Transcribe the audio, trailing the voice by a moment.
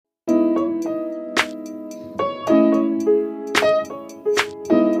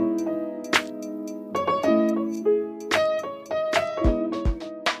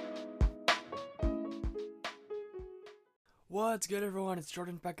What's good, everyone? It's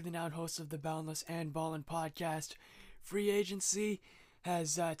Jordan back in the now, host of the Boundless and Ballin' podcast. Free agency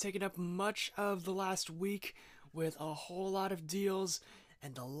has taken up much of the last week with a whole lot of deals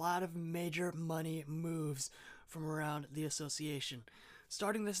and a lot of major money moves from around the association.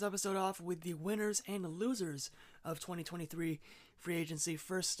 Starting this episode off with the winners and losers of 2023 free agency.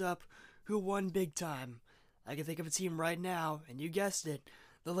 First up, who won big time? I can think of a team right now, and you guessed it,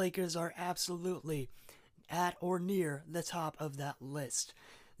 the Lakers are absolutely at or near the top of that list.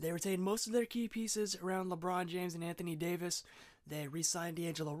 They retained most of their key pieces around LeBron James and Anthony Davis. They re-signed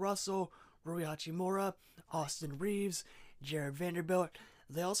D'Angelo Russell, Rui Hachimura, Austin Reeves, Jared Vanderbilt.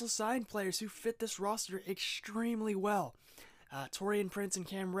 They also signed players who fit this roster extremely well. Taurean Prince and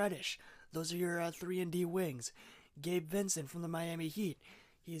Cam Reddish. Those are your 3-and-D wings. Gabe Vincent from the Miami Heat.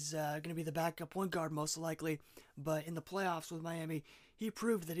 He's going to be the backup point guard most likely, but in the playoffs with Miami, he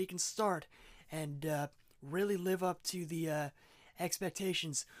proved that he can start and really live up to the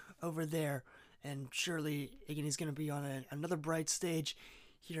expectations over there. And surely, again, he's going to be on another bright stage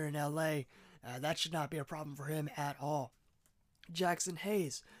here in LA. That should not be a problem for him at all. Jackson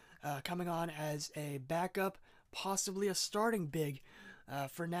Hayes coming on as a backup, possibly a starting big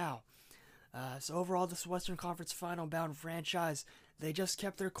for now. So overall, this Western Conference Final bound franchise, they just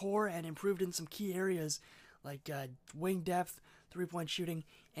kept their core and improved in some key areas like wing depth, three-point shooting,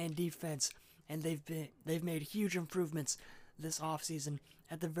 and defense. And they've made huge improvements this offseason,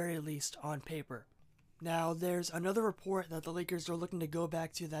 at the very least on paper. Now, there's another report that the Lakers are looking to go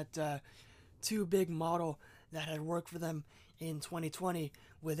back to that two-big model that had worked for them in 2020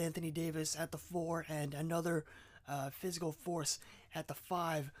 with Anthony Davis at the 4 and another physical force at the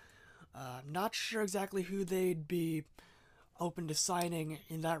 5. Not sure exactly who they'd be open to signing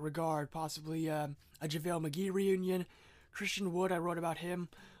in that regard. Possibly a JaVale McGee reunion. Christian Wood, I wrote about him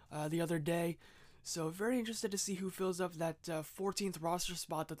the other day. So very interested to see who fills up that 14th roster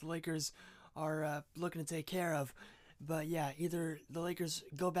spot that the Lakers are looking to take care of. But yeah, either the Lakers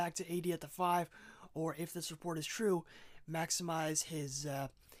go back to AD at the 5, or if this report is true, maximize his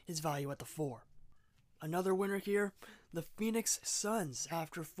value at the 4. Another winner here, the Phoenix Suns.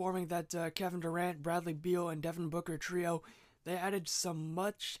 After forming that Kevin Durant, Bradley Beal, and Devin Booker trio, they added some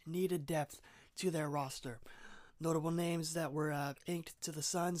much-needed depth to their roster. Notable names that were inked to the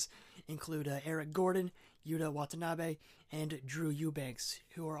Suns include Eric Gordon, Yuta Watanabe, and Drew Eubanks,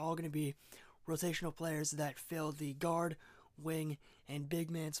 who are all going to be rotational players that fill the guard, wing, and big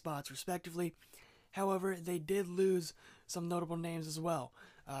man spots respectively. However, they did lose some notable names as well.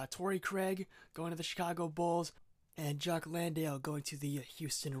 Torrey Craig going to the Chicago Bulls, and Jock Landale going to the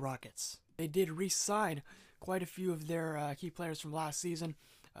Houston Rockets. They did re-sign quite a few of their key players from last season.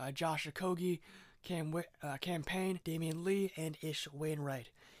 Josh Okogie, Cam Payne, Damian Lee, and Ish Wainwright.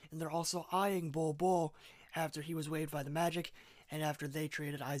 And they're also eyeing Bol Bol after he was waived by the Magic and after they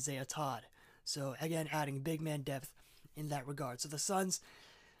traded Isaiah Todd. So again, adding big man depth in that regard. So the Suns,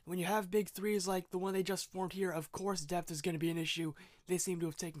 when you have big threes like the one they just formed here, of course depth is going to be an issue. They seem to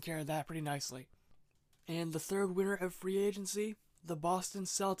have taken care of that pretty nicely. And the third winner of free agency, the Boston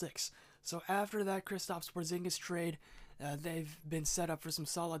Celtics. So after that Kristaps Porzingis trade, they've been set up for some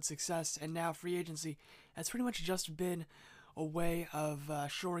solid success, and now free agency has pretty much just been a way of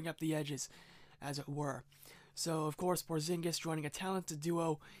shoring up the edges, as it were. So, of course, Porzingis joining a talented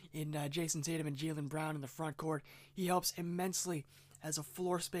duo in Jason Tatum and Jaylen Brown in the front court. He helps immensely as a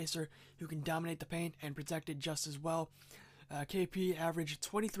floor spacer who can dominate the paint and protect it just as well. KP averaged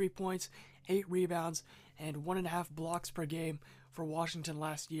 23 points, 8 rebounds, and 1.5 blocks per game for Washington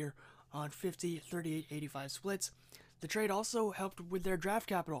last year on 50, 38, 85 splits. The trade also helped with their draft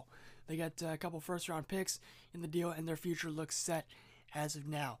capital. They got a couple first-round picks in the deal, and their future looks set as of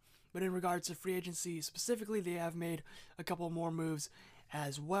now. But in regards to free agency specifically, they have made a couple more moves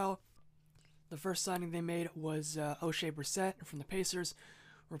as well. The first signing they made was O'Shea Brissett from the Pacers,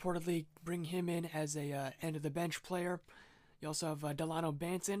 reportedly bringing him in as a end-of-the-bench player. You also have Delano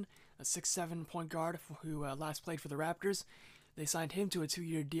Banton, a 6'7" point guard who last played for the Raptors. They signed him to a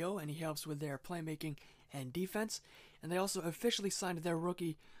 2-year deal, and he helps with their playmaking and defense. And they also officially signed their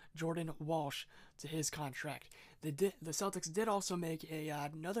rookie, Jordan Walsh, to his contract. The Celtics did also make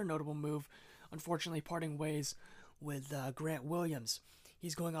another notable move, unfortunately parting ways with Grant Williams.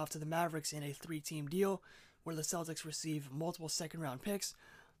 He's going off to the Mavericks in a 3-team deal, where the Celtics receive multiple second-round picks,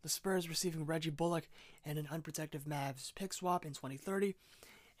 the Spurs receiving Reggie Bullock and an unprotected Mavs pick swap in 2030,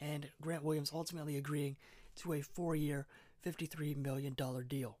 and Grant Williams ultimately agreeing to a 4-year, $53 million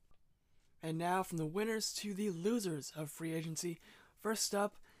deal. And now from the winners to the losers of free agency. First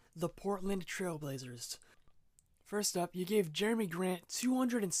up, the Portland Trailblazers. First up, you gave Jeremy Grant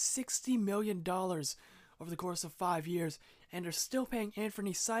 $260 million over the course of 5 years and are still paying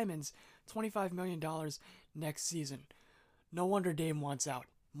Anthony Simons $25 million next season. No wonder Dame wants out.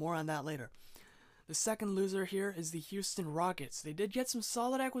 More on that later. The second loser here is the Houston Rockets. They did get some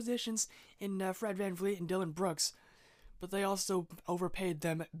solid acquisitions in Fred VanVleet and Dillon Brooks, but they also overpaid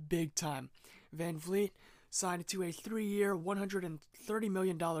them big time. VanVleet signed to a 3-year, $130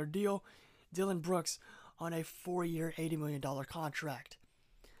 million deal. Dillon Brooks on a 4-year, $80 million contract.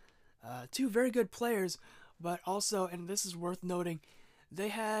 Two very good players, but also, and this is worth noting, they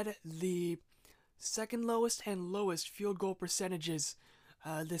had the second lowest and lowest field goal percentages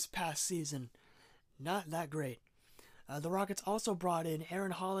this past season. Not that great. The Rockets also brought in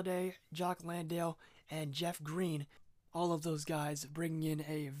Aaron Holiday, Jock Landale, and Jeff Green. All of those guys bringing in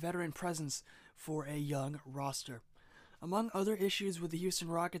a veteran presence for a young roster. Among other issues with the Houston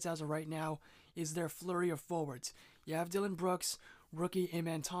Rockets as of right now is their flurry of forwards. You have Dillon Brooks, rookie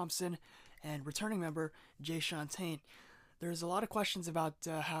Amen Thompson, and returning member Jay Shontaine. There's a lot of questions about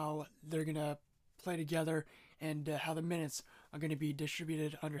how they're going to play together and how the minutes are going to be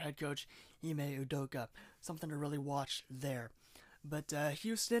distributed under head coach Ime Udoka. Something to really watch there. But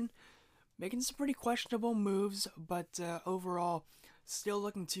Houston making some pretty questionable moves, but overall still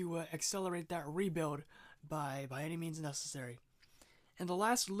looking to accelerate that rebuild by any means necessary. And the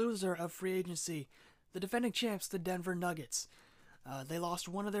last loser of free agency, the defending champs, the Denver Nuggets. They lost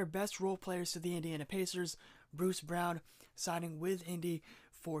one of their best role players to the Indiana Pacers, Bruce Brown, signing with Indy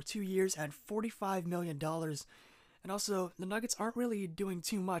for 2 years and $45 million. And also, the Nuggets aren't really doing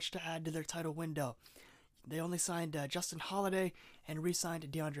too much to add to their title window. They only signed Justin Holiday and re-signed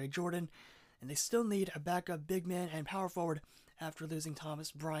DeAndre Jordan, and they still need a backup big man and power forward after losing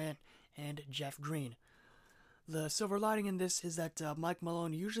Thomas Bryant and Jeff Green. The silver lining in this is that Mike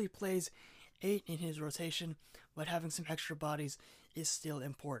Malone usually plays 8 in his rotation, but having some extra bodies is still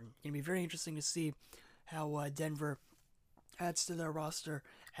important. It's going to be very interesting to see how Denver adds to their roster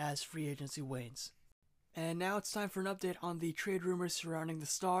as free agency wanes. And now it's time for an update on the trade rumors surrounding the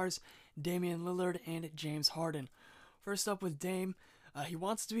Stars, Damian Lillard, and James Harden. First up with Dame, he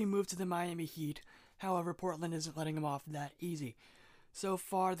wants to be moved to the Miami Heat. However, Portland isn't letting him off that easy. So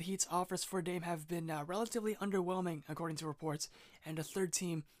far, the Heat's offers for Dame have been relatively underwhelming, according to reports, and a third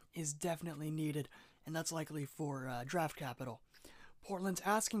team is definitely needed, and that's likely for draft capital. Portland's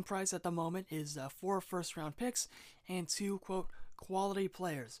asking price at the moment is 4 first-round picks and 2, quote, quality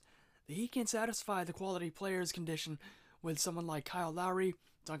players. The Heat can satisfy the quality players condition with someone like Kyle Lowry,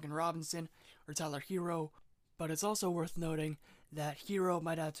 Duncan Robinson, or Tyler Hero, but it's also worth noting that Hero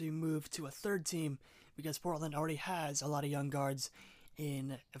might have to be moved to a third team because Portland already has a lot of young guards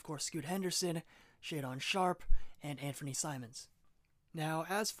in, of course, Scoot Henderson, Shadon Sharpe, and Anthony Simons. Now,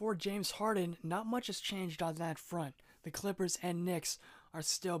 as for James Harden, not much has changed on that front. The Clippers and Knicks are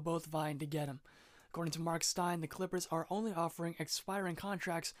still both vying to get him. According to Mark Stein, the Clippers are only offering expiring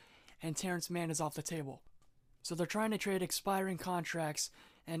contracts, and Terrence Mann is off the table. So they're trying to trade expiring contracts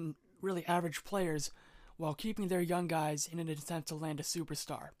and really average players while keeping their young guys in an attempt to land a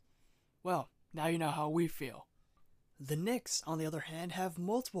superstar. Well, now you know how we feel. The Knicks, on the other hand, have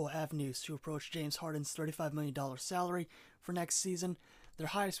multiple avenues to approach James Harden's $35 million salary for next season. Their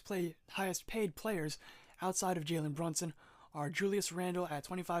highest paid players outside of Jalen Brunson are Julius Randle at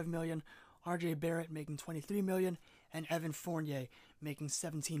 $25 million, RJ Barrett making $23 million, and Evan Fournier making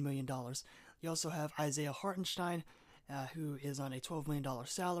 $17 million. You also have Isaiah Hartenstein, who is on a $12 million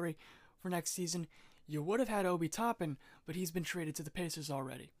salary for next season. You would have had Obi Toppin, but he's been traded to the Pacers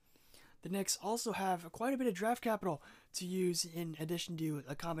already. The Knicks also have quite a bit of draft capital to use in addition to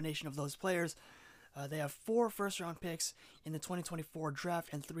a combination of those players. They have 4 first-round picks in the 2024 draft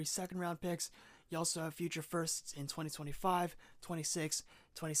and 3 second-round picks. You also have future firsts in 2025, 26,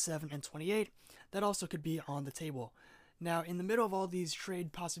 27, and 28. That also could be on the table. Now, in the middle of all these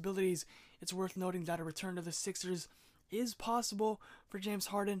trade possibilities, it's worth noting that a return to the Sixers is possible for James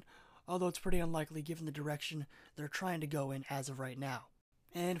Harden, although it's pretty unlikely given the direction they're trying to go in as of right now.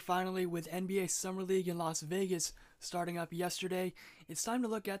 And finally, with NBA Summer League in Las Vegas starting up yesterday, it's time to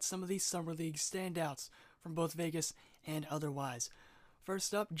look at some of these Summer League standouts from both Vegas and otherwise.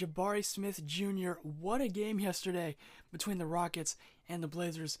 First up, Jabari Smith Jr. What a game yesterday between the Rockets and the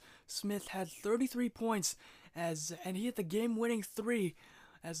Blazers. Smith had 33 points and he hit the game-winning 3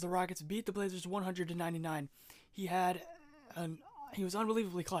 as the Rockets beat the Blazers 100-99. He was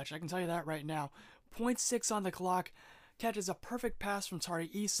unbelievably clutch, I can tell you that right now. 0.6 on the clock, catches a perfect pass from Tari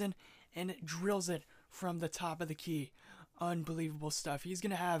Eason, and drills it from the top of the key. Unbelievable stuff. He's going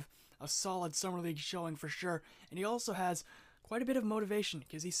to have a solid Summer League showing for sure, and he also has quite a bit of motivation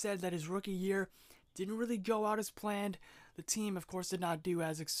because he said that his rookie year didn't really go out as planned. The team, of course, did not do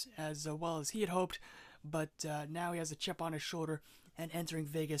as well as he had hoped, but now he has a chip on his shoulder and entering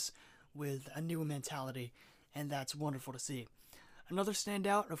Vegas with a new mentality, and that's wonderful to see. Another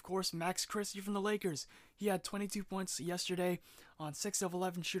standout, of course, Max Christie from the Lakers. He had 22 points yesterday on 6 of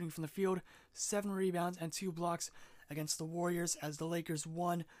 11 shooting from the field, 7 rebounds, and 2 blocks against the Warriors as the Lakers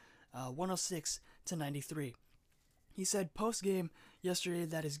won 106-93. He said post-game yesterday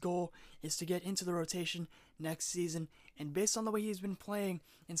that his goal is to get into the rotation next season, and based on the way he's been playing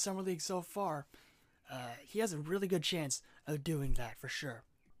in Summer League so far, he has a really good chance of doing that for sure.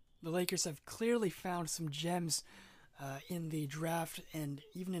 The Lakers have clearly found some gems in the draft and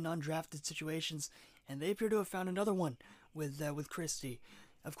even in undrafted situations, and they appear to have found another one with Christie.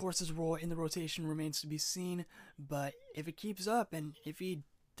 Of course, his role in the rotation remains to be seen, but if it keeps up and if he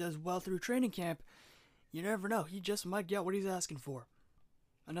does well through training camp, you never know. He just might get what he's asking for.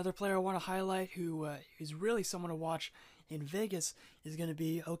 Another player I want to highlight who is really someone to watch in Vegas is going to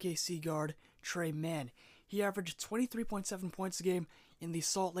be OKC guard Trey Mann. He averaged 23.7 points a game in the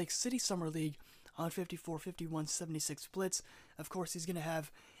Salt Lake City Summer League on 54, 51, 76 splits. Of course, he's going to have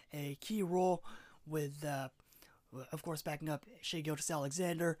a key role with, of course, backing up Shai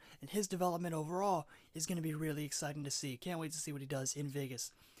Gilgeous-Alexander, and his development overall is going to be really exciting to see. Can't wait to see what he does in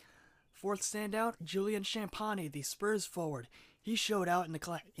Vegas. Fourth standout, Julian Champagnie, the Spurs forward. He showed out in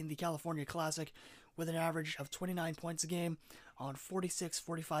the California Classic with an average of 29 points a game on 46,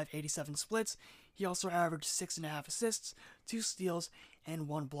 45, 87 splits. He also averaged 6.5 assists, 2 steals, and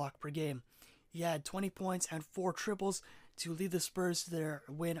 1 block per game. He had 20 points and 4 triples to lead the Spurs to their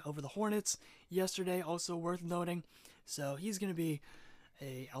win over the Hornets yesterday, also worth noting. So he's going to be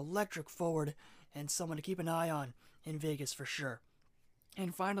an electric forward and someone to keep an eye on in Vegas for sure.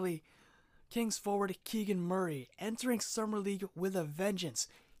 And finally, Kings forward Keegan Murray, entering Summer League with a vengeance.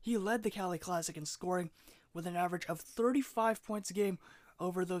 He led the Cali Classic in scoring with an average of 35 points a game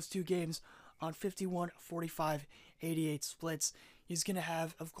over those 2 games on 51, 45, 88 splits. He's going to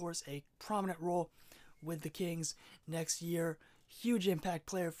have, of course, a prominent role with the Kings next year. Huge impact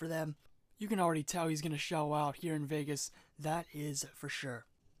player for them. You can already tell he's going to show out here in Vegas. That is for sure.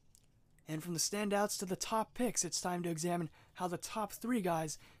 And from the standouts to the top picks, it's time to examine how the top 3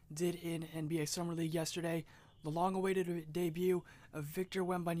 guys did in NBA Summer League yesterday. The long-awaited debut of Victor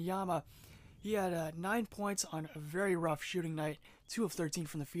Wembanyama. He had 9 points on a very rough shooting night, 2 of 13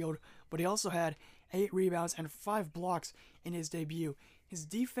 from the field, but he also had 8 rebounds and 5 blocks in his debut. His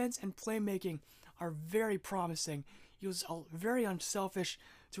defense and playmaking are very promising. He was very unselfish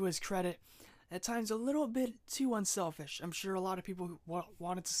to his credit, at times a little bit too unselfish. I'm sure a lot of people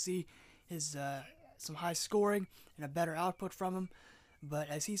wanted to see his some high scoring and a better output from him, but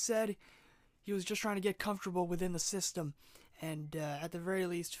as he said, he was just trying to get comfortable within the system and at the very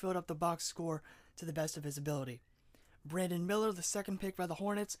least filled up the box score to the best of his ability. Brandon Miller, the second pick by the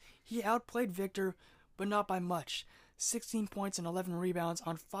Hornets, he outplayed Victor, but not by much. 16 points and 11 rebounds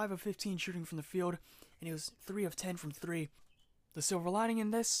on 5 of 15 shooting from the field, and he was 3 of 10 from 3. The silver lining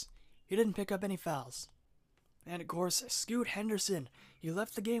in this, he didn't pick up any fouls. And of course, Scoot Henderson, he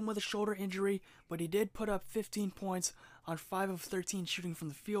left the game with a shoulder injury, but he did put up 15 points on 5 of 13 shooting from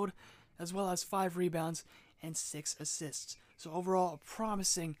the field, as well as 5 rebounds and 6 assists. So overall,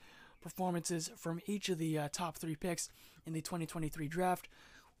 promising performances from each of the top 3 picks in the 2023 draft.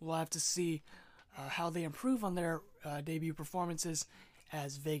 We'll have to see how they improve on their debut performances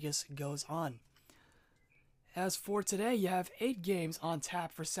as Vegas goes on. As for today, you have 8 games on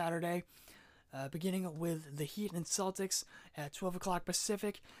tap for Saturday, beginning with the Heat and Celtics at 12 o'clock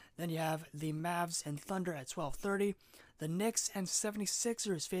Pacific. Then you have the Mavs and Thunder at 12:30. The Knicks and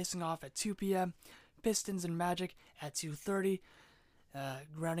 76ers facing off at 2 p.m. Pistons and Magic at 2:30.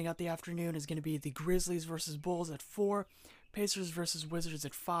 Rounding out the afternoon is going to be the Grizzlies versus Bulls at 4, Pacers versus Wizards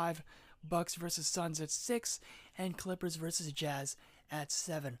at 5, Bucks versus Suns at 6, and Clippers versus Jazz at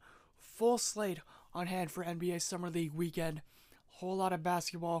 7. Full slate on hand for NBA Summer League weekend. Whole lot of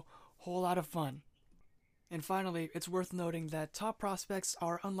basketball, whole lot of fun. And finally, it's worth noting that top prospects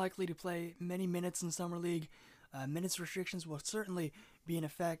are unlikely to play many minutes in Summer League. Minutes restrictions will certainly be in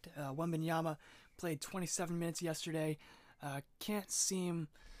effect. Wembanyama played 27 minutes yesterday.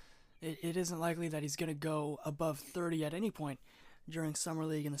 It isn't likely that he's going to go above 30 at any point during Summer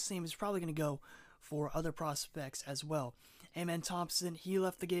League, and the same is probably going to go for other prospects as well. Amen Thompson, he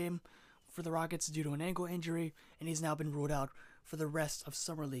left the game for the Rockets due to an ankle injury, and he's now been ruled out for the rest of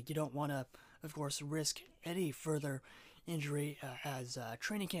Summer League. You don't want to, of course, risk any further injury as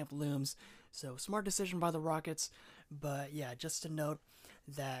training camp looms. So smart decision by the Rockets, but yeah, just to note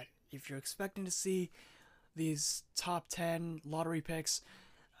that if you're expecting to see these top 10 lottery picks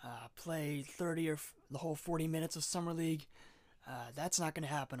play 30 or the whole 40 minutes of Summer League, that's not going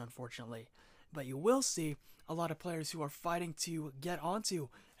to happen, unfortunately. but you will see a lot of players who are fighting to get onto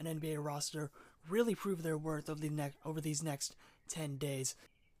an NBA roster really prove their worth over these next 10 days.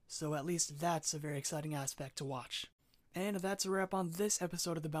 So at least that's a very exciting aspect to watch. And that's a wrap on this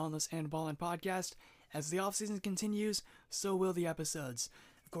episode of the Boundless and Ballin' podcast. As the offseason continues, so will the episodes.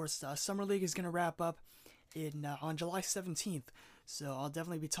 Of course, Summer League is going to wrap up on July 17th, so I'll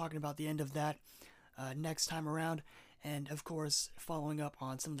definitely be talking about the end of that next time around, and of course, following up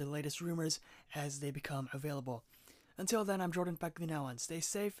on some of the latest rumors as they become available. Until then, I'm Jordan Beckley now, and stay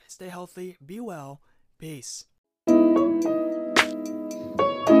safe, stay healthy, be well, peace.